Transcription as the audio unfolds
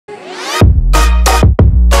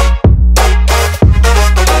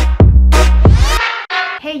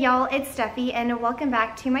it's Stephie and welcome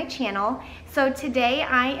back to my channel. So today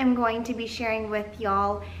I am going to be sharing with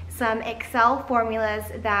y'all some Excel formulas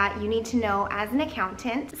that you need to know as an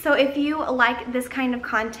accountant. So if you like this kind of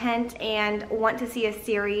content and want to see a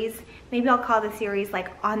series, maybe I'll call the series like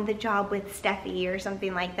On the Job with Stephie or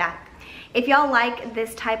something like that. If y'all like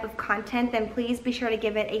this type of content, then please be sure to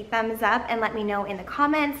give it a thumbs up and let me know in the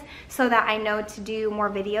comments so that I know to do more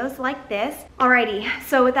videos like this. Alrighty,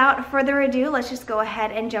 so without further ado, let's just go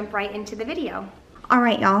ahead and jump right into the video.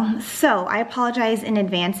 Alright y'all, so I apologize in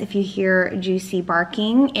advance if you hear Juicy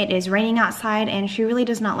barking. It is raining outside and she really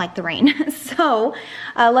does not like the rain. So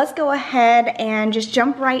let's go ahead and just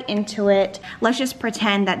jump right into it. Let's just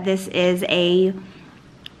pretend that this is a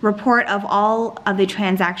report of all of the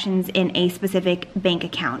transactions in a specific bank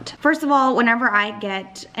account. First of all, whenever I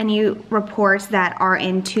get any reports that are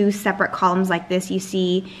in two separate columns like this, you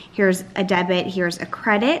see here's a debit, here's a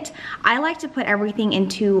credit. I like to put everything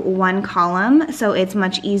into one column so it's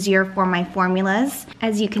much easier for my formulas.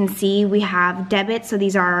 As you can see, we have debit, so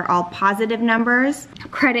these are all positive numbers.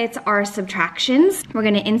 Credits are subtractions. We're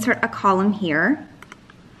gonna insert a column here,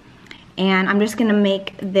 and I'm just gonna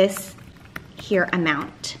make this here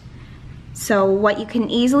amount. So what you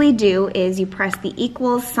can easily do is you press the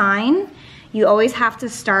equals sign. You always have to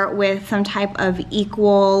start with some type of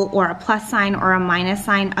equal or a plus sign or a minus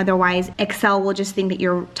sign, otherwise Excel will just think that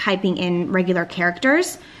you're typing in regular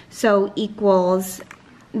characters. So equals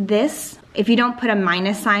this. If you don't put a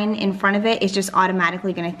minus sign in front of it, it's just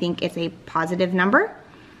automatically gonna think it's a positive number.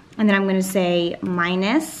 And then I'm gonna say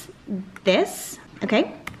minus this,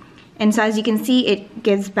 okay? And so as you can see, it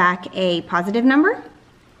gives back a positive number.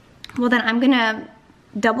 Well, then I'm gonna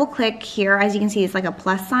double click here. As you can see, it's like a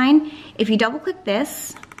plus sign. If you double click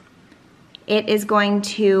this, it is going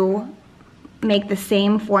to make the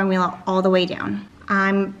same formula all the way down.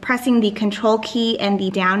 I'm pressing the control key and the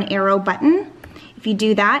down arrow button. If you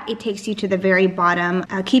do that, it takes you to the very bottom.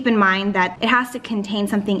 Keep in mind that it has to contain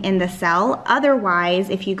something in the cell. Otherwise,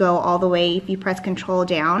 if you go all the way, if you press control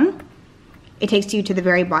down, it takes you to the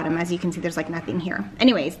very bottom. As you can see, there's like nothing here.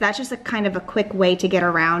 Anyways, that's just a kind of a quick way to get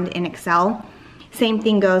around in Excel. Same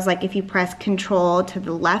thing goes like if you press control to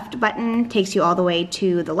the left button, takes you all the way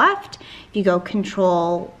to the left. If you go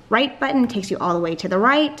control right button, takes you all the way to the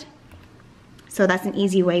right. So that's an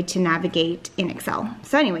easy way to navigate in Excel.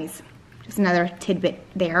 So anyways, just another tidbit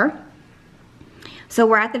there. So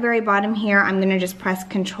we're at the very bottom here. I'm gonna just press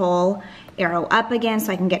control arrow up again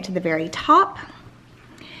so I can get to the very top.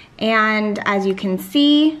 And as you can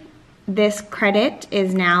see, this credit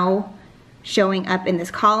is now showing up in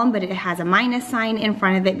this column, but it has a minus sign in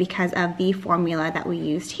front of it because of the formula that we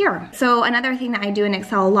used here. So another thing that I do in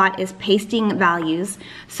Excel a lot is pasting values.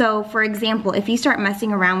 So for example, if you start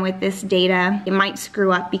messing around with this data, it might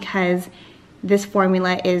screw up because this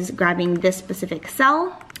formula is grabbing this specific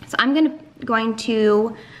cell. So I'm going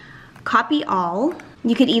to copy all.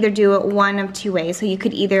 You could either do it one of two ways. So you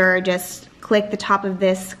could either just click the top of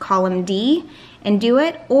this column D and do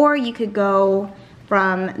it, or you could go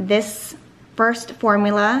from this first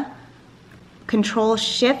formula, control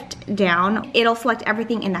shift down. It'll select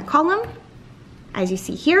everything in that column, as you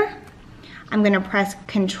see here. I'm gonna press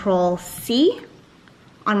control C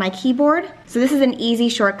on my keyboard. So this is an easy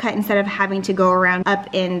shortcut. Instead of having to go around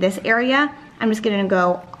up in this area, I'm just gonna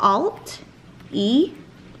go Alt E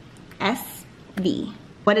S V.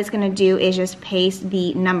 What it's gonna do is just paste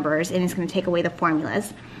the numbers and it's gonna take away the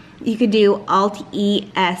formulas. You could do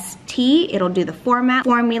Alt-E-S-T, it'll do the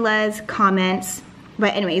formulas, comments.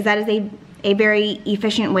 But anyways, that is a very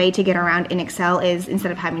efficient way to get around in Excel, is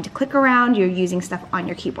instead of having to click around, you're using stuff on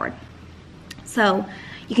your keyboard. So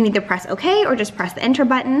you can either press OK or just press the enter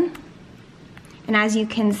button. And as you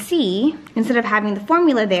can see, instead of having the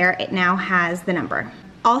formula there, it now has the number.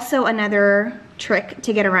 Also, another trick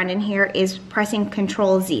to get around in here is pressing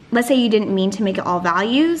Control Z. Let's say you didn't mean to make it all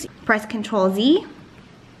values. Press Control Z,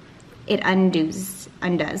 it undoes.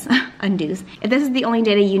 If this is the only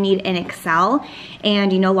data you need in Excel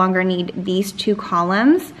and you no longer need these two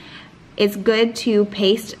columns, it's good to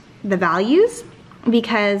paste the values,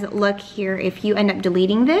 because look here, if you end up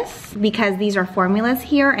deleting this, because these are formulas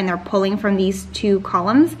here and they're pulling from these two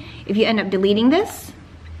columns, if you end up deleting this,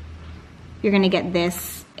 you're gonna get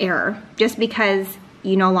this error just because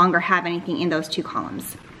you no longer have anything in those two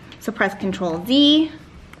columns. So press Control Z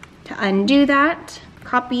to undo that,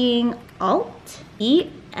 copying Alt, E,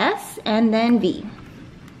 S, and then V.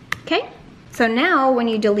 Okay, so now when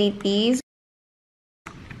you delete these,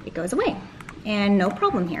 it goes away. and no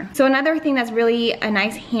problem here. So another thing that's really a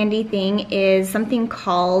nice handy thing is something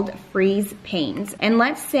called freeze panes. And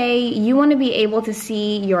let's say you want to be able to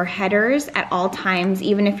see your headers at all times,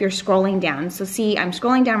 even if you're scrolling down. So see, I'm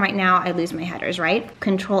scrolling down right now, I lose my headers, right?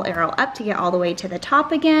 Control arrow up to get all the way to the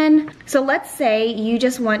top again. So let's say you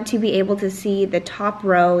just want to be able to see the top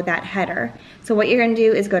row, that header. So what you're gonna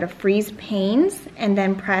do is go to freeze panes and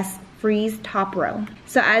then press freeze top row.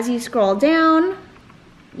 So as you scroll down,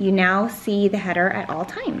 you now see the header at all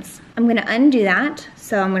times. I'm gonna undo that,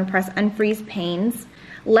 so I'm gonna press unfreeze panes.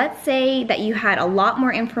 Let's say that you had a lot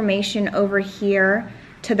more information over here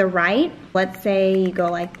to the right. Let's say you go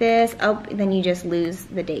like this, oh, then you just lose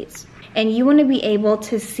the dates. And you wanna be able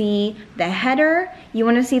to see the header, you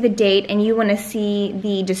wanna see the date, and you wanna see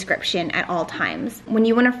the description at all times. When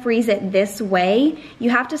you wanna freeze it this way, you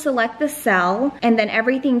have to select the cell, and then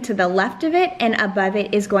everything to the left of it and above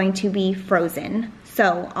it is going to be frozen.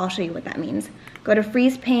 So I'll show you what that means. Go to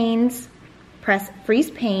freeze panes, press freeze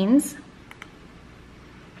panes.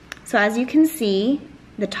 So as you can see,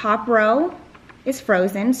 the top row is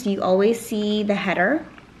frozen, so you always see the header.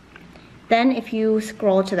 Then if you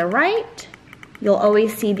scroll to the right, you'll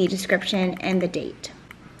always see the description and the date.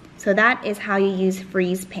 So that is how you use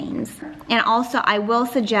freeze panes. And also I will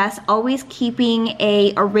suggest always keeping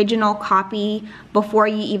a original copy before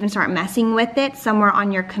you even start messing with it somewhere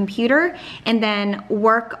on your computer, and then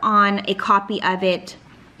work on a copy of it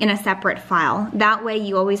in a separate file. That way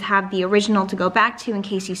you always have the original to go back to in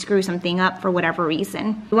case you screw something up for whatever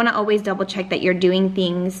reason. You wanna always double check that you're doing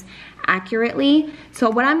things accurately.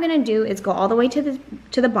 So what I'm gonna do is go all the way to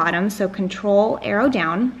the bottom, so control arrow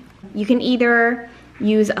down. You can either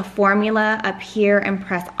use a formula up here and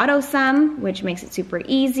press auto sum, which makes it super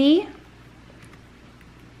easy.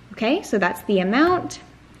 Okay, so that's the amount.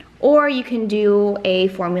 Or you can do a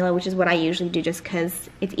formula, which is what I usually do just because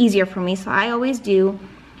it's easier for me. So I always do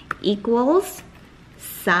equals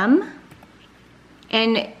sum.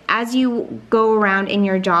 And as you go around in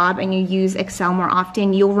your job and you use Excel more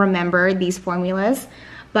often, you'll remember these formulas.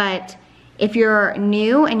 But if you're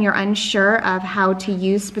new and you're unsure of how to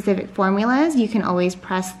use specific formulas, you can always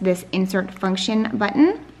press this insert function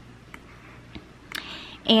button.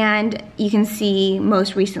 And you can see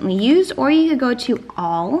most recently used, or you could go to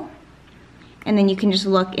all, and then you can just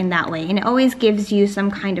look in that way. And it always gives you some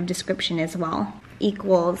kind of description as well.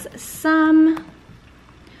 Equals sum.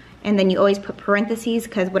 And then you always put parentheses,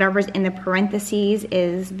 because whatever's in the parentheses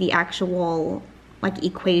is the actual like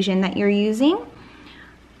equation that you're using.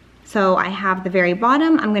 So I have the very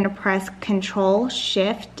bottom, I'm gonna press Control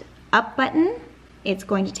Shift up button. It's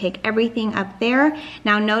going to take everything up there.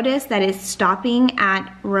 Now notice that it's stopping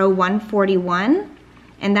at row 141,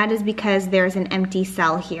 and that is because there's an empty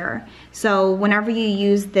cell here. So whenever you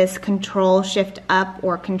use this Control Shift up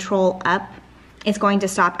or Control up, it's going to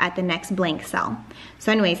stop at the next blank cell.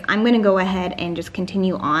 So anyways, I'm gonna go ahead and just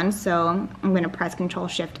continue on. So I'm gonna press Control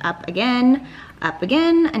Shift up again,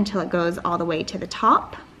 until it goes all the way to the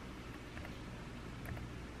top.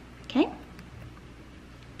 Okay,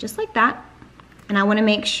 just like that. And I wanna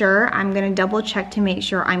make sure, I'm gonna double check to make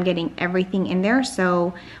sure I'm getting everything in there.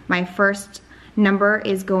 So my first number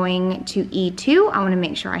is going to E2. I wanna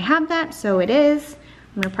make sure I have that, so it is.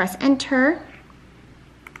 I'm gonna press enter.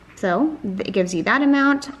 So it gives you that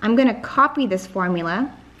amount. I'm gonna copy this formula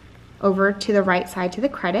over to the right side to the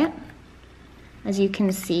credit, as you can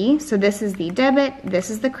see. So this is the debit, this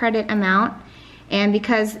is the credit amount. And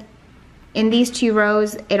because in these two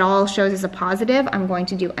rows, it all shows as a positive, I'm going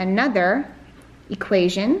to do another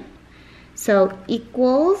equation. So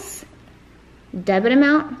equals debit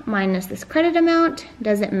amount minus this credit amount.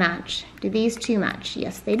 Does it match? Do these two match?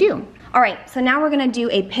 Yes, they do. All right, so now we're gonna do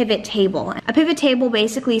a pivot table. A pivot table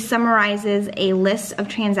basically summarizes a list of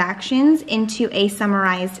transactions into a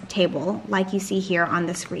summarized table, like you see here on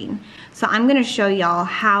the screen. So I'm gonna show y'all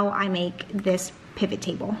how I make this pivot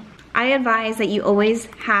table. I advise that you always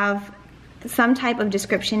have some type of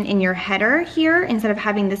description in your header here. Instead of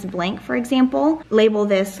having this blank, for example, label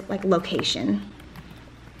this like location,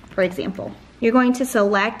 for example. You're going to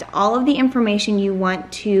select all of the information you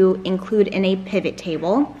want to include in a pivot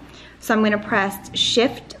table. So I'm going to press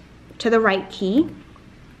Shift to the right key.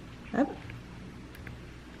 Up.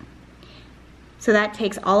 So that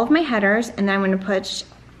takes all of my headers, and then I'm going to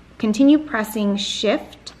continue pressing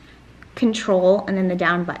Shift, Control, and then the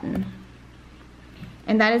down button.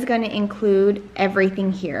 And that is going to include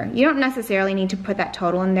everything here. You don't necessarily need to put that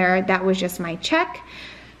total in there. That was just my check.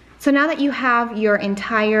 So now that you have your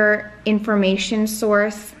entire information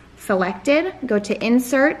source selected, go to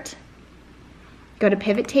Insert, go to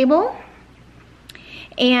Pivot Table,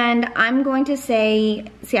 And I'm going to say,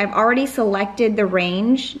 see, I've already selected the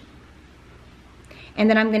range, and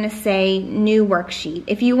then I'm gonna say new worksheet.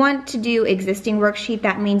 If you want to do existing worksheet,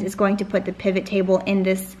 that means it's going to put the pivot table in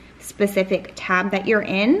this specific tab that you're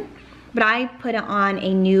in, but I put it on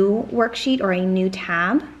a new worksheet or a new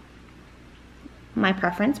tab, my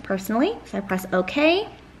preference personally. So I press OK.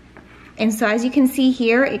 And so as you can see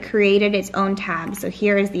here, it created its own tab. So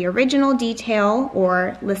here is the original detail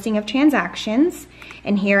or listing of transactions,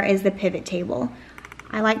 and here is the pivot table.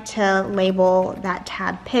 I like to label that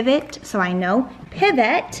tab pivot so I know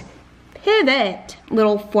pivot, pivot.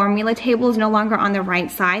 Little formula table is no longer on the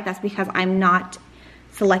right side. That's because I'm not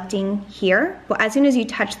selecting here. But as soon as you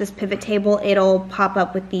touch this pivot table, it'll pop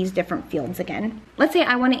up with these different fields again. Let's say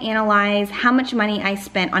I want to analyze how much money I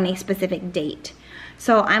spent on a specific date.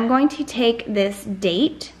 So I'm going to take this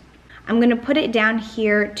date, I'm going to put it down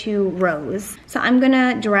here to rows. So I'm going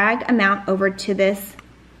to drag amount over to this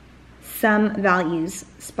sum values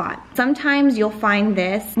spot. Sometimes you'll find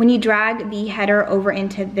this when you drag the header over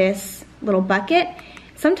into this little bucket,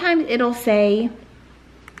 sometimes it'll say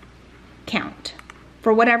count.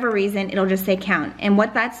 For whatever reason, it'll just say count. And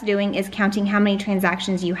what that's doing is counting how many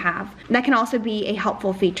transactions you have. That can also be a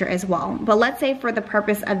helpful feature as well. But let's say for the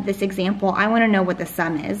purpose of this example, I want to know what the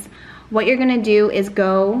sum is. What you're going to do is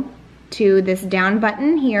go to this down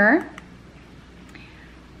button here,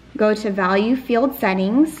 go to value field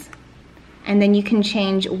settings, and then you can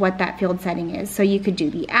change what that field setting is. So you could do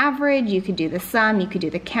the average, you could do the sum, you could do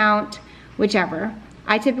the count, whichever.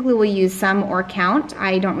 I typically will use sum or count.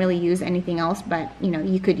 I don't really use anything else, but you know,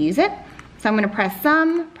 you could use it. So I'm gonna press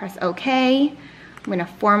sum, press OK. I'm gonna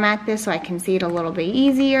format this so I can see it a little bit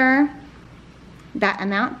easier. That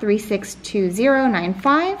amount,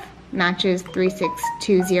 362095, matches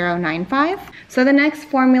 362095. So the next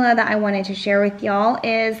formula that I wanted to share with y'all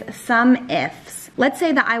is SumIfs. Let's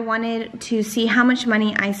say that I wanted to see how much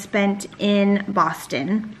money I spent in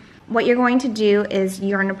Boston. What you're going to do is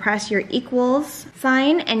you're going to press your equals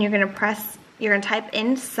sign and you're going to type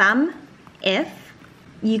in SumIf.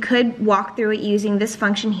 You could walk through it using this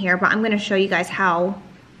function here, but I'm going to show you guys how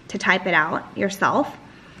to type it out yourself.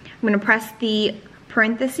 I'm going to press the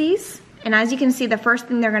parentheses, and as you can see, the first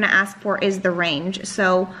thing they're going to ask for is the range.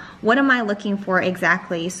 So what am I looking for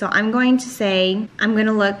exactly? So I'm going to say, I'm going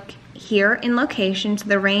to look here in location, so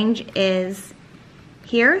the range is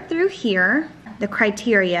here through here. The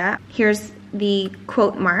criteria, here's the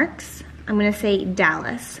quote marks. I'm going to say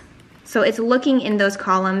Dallas. So it's looking in those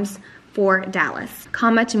columns for Dallas.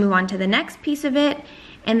 Comma to move on to the next piece of it.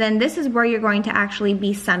 And then this is where you're going to actually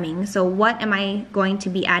be summing. So what am I going to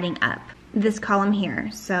be adding up? This column here.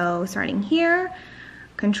 So starting here,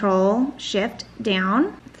 Control Shift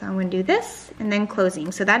down. So I'm going to do this and then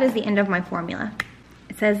closing. So that is the end of my formula.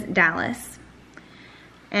 It says Dallas.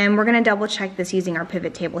 And we're going to double check this using our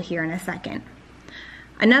pivot table here in a second.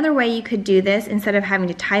 Another way you could do this, instead of having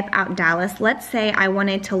to type out Dallas, let's say I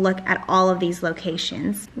wanted to look at all of these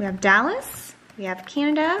locations. We have Dallas, we have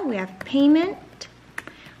Canada, we have payment,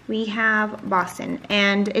 we have Boston.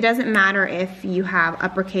 And it doesn't matter if you have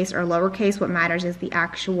uppercase or lowercase, what matters is the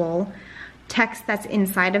actual text that's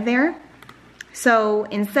inside of there. So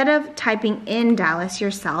instead of typing in Dallas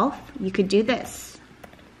yourself, you could do this.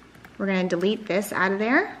 We're going to delete this out of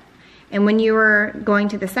there. And when you are going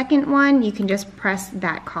to the second one, you can just press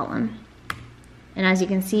that column. And as you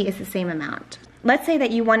can see, it's the same amount. Let's say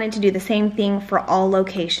that you wanted to do the same thing for all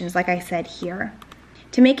locations, like I said here.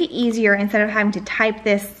 To make it easier, instead of having to type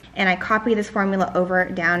this and I copy this formula over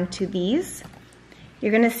down to these,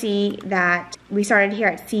 you're gonna see that we started here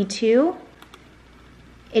at C2.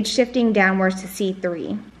 It's shifting downwards to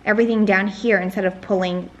C3. Everything down here instead of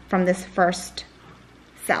pulling from this first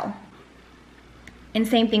cell. And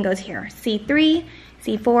same thing goes here, C3,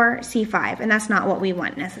 C4, C5, and that's not what we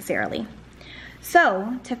want necessarily.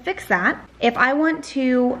 So to fix that, if I want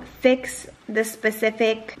to fix the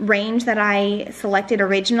specific range that I selected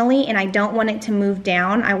originally and I don't want it to move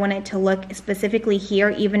down, I want it to look specifically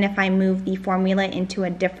here even if I move the formula into a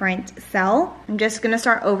different cell. I'm just gonna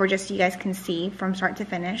start over just so you guys can see from start to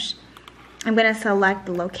finish. I'm gonna select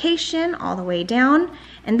the location all the way down,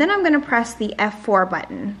 and then I'm gonna press the F4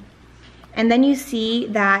 button. And then you see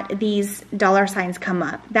that these dollar signs come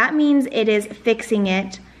up. That means it is fixing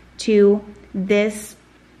it to this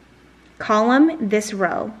column, this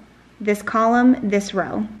row, this column, this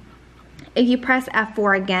row. If you press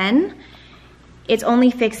F4 again, it's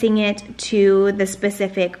only fixing it to the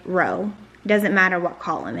specific row. It doesn't matter what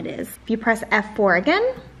column it is. If you press F4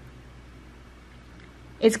 again,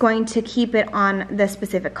 it's going to keep it on the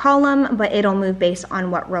specific column, but it'll move based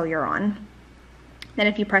on what row you're on. Then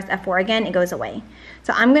if you press F4 again, it goes away.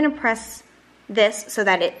 So I'm gonna press this so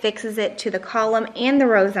that it fixes it to the column and the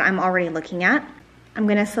rows that I'm already looking at. I'm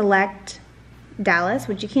gonna select Dallas,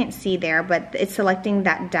 which you can't see there, but it's selecting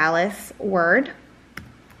that Dallas word.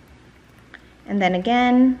 And then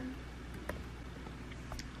again,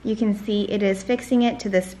 you can see it is fixing it to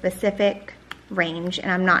the specific range, and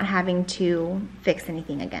I'm not having to fix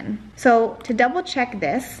anything again. So to double check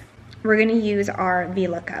this, we're gonna use our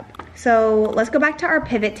vlookup. So let's go back to our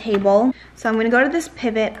pivot table. So I'm gonna go to this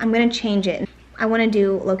pivot, I'm gonna change it. I wanna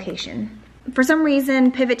do location. For some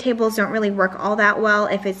reason, pivot tables don't really work all that well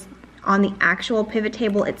if it's on the actual pivot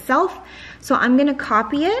table itself. So I'm gonna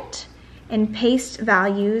copy it and paste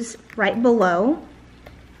values right below.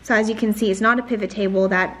 So as you can see, it's not a pivot table.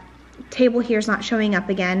 That table here is not showing up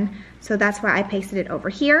again. So that's why I pasted it over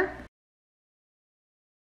here.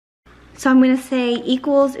 So I'm gonna say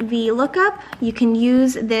equals vlookup. You can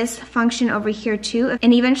use this function over here too,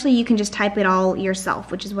 and eventually you can just type it all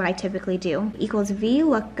yourself, which is what I typically do. Equals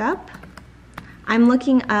vlookup. I'm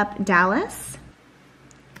looking up Dallas,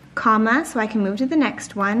 comma, so I can move to the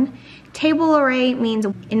next one. Table array means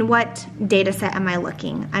in what data set am I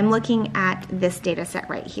looking? I'm looking at this data set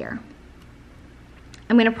right here.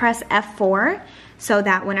 I'm gonna press F4 so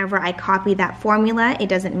that whenever I copy that formula, it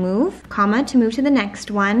doesn't move, comma, to move to the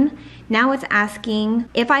next one. Now it's asking,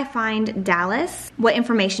 if I find Dallas, what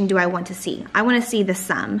information do I want to see? I wanna see the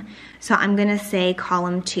sum. So I'm gonna say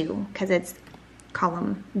column 2, because it's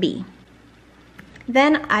column B.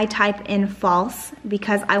 Then I type in false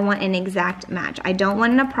because I want an exact match. I don't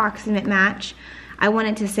want an approximate match. I want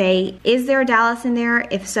it to say, is there a Dallas in there?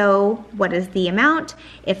 If so, what is the amount?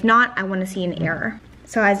 If not, I want to see an error.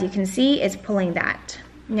 So as you can see, it's pulling that.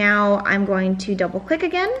 Now I'm going to double click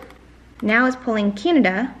again. Now it's pulling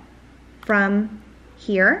Canada from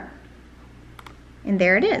here. And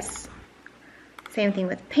there it is. Same thing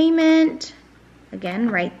with payment. Again,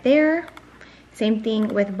 right there. Same thing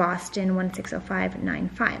with Boston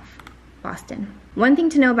 160595, Boston. One thing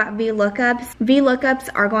to know about VLOOKUPs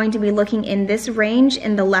are going to be looking in this range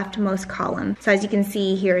in the leftmost column. So as you can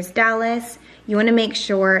see, here's Dallas. You want to make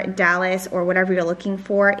sure Dallas or whatever you're looking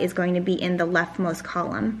for is going to be in the leftmost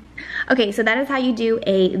column. Okay, so that is how you do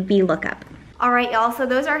a VLOOKUP. All right, y'all, so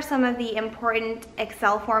those are some of the important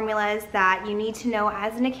Excel formulas that you need to know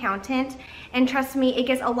as an accountant. And trust me, it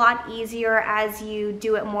gets a lot easier as you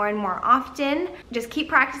do it more and more often. Just keep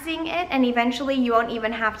practicing it, and eventually you won't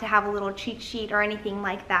even have to have a little cheat sheet or anything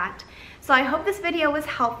like that. So I hope this video was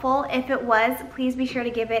helpful. If it was, please be sure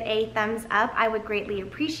to give it a thumbs up. I would greatly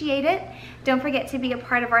appreciate it. Don't forget to be a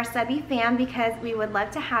part of our SumIf fam because we would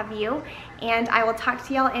love to have you. And I will talk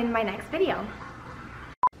to y'all in my next video.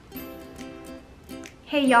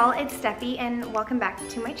 Hey y'all, it's Stephie and welcome back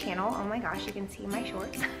to my channel. Oh my gosh, you can see my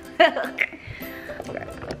shorts.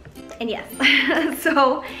 And yes,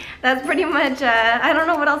 so that's pretty much, I don't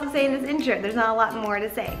know what else to say in this intro. There's not a lot more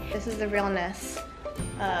to say. This is the realness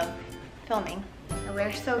of filming. I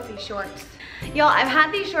wear Sophie shorts. Y'all, I've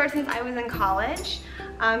had these shorts since I was in college.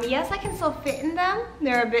 Yes, I can still fit in them.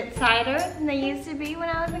 They're a bit tighter than they used to be when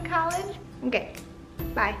I was in college. Okay,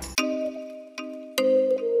 bye.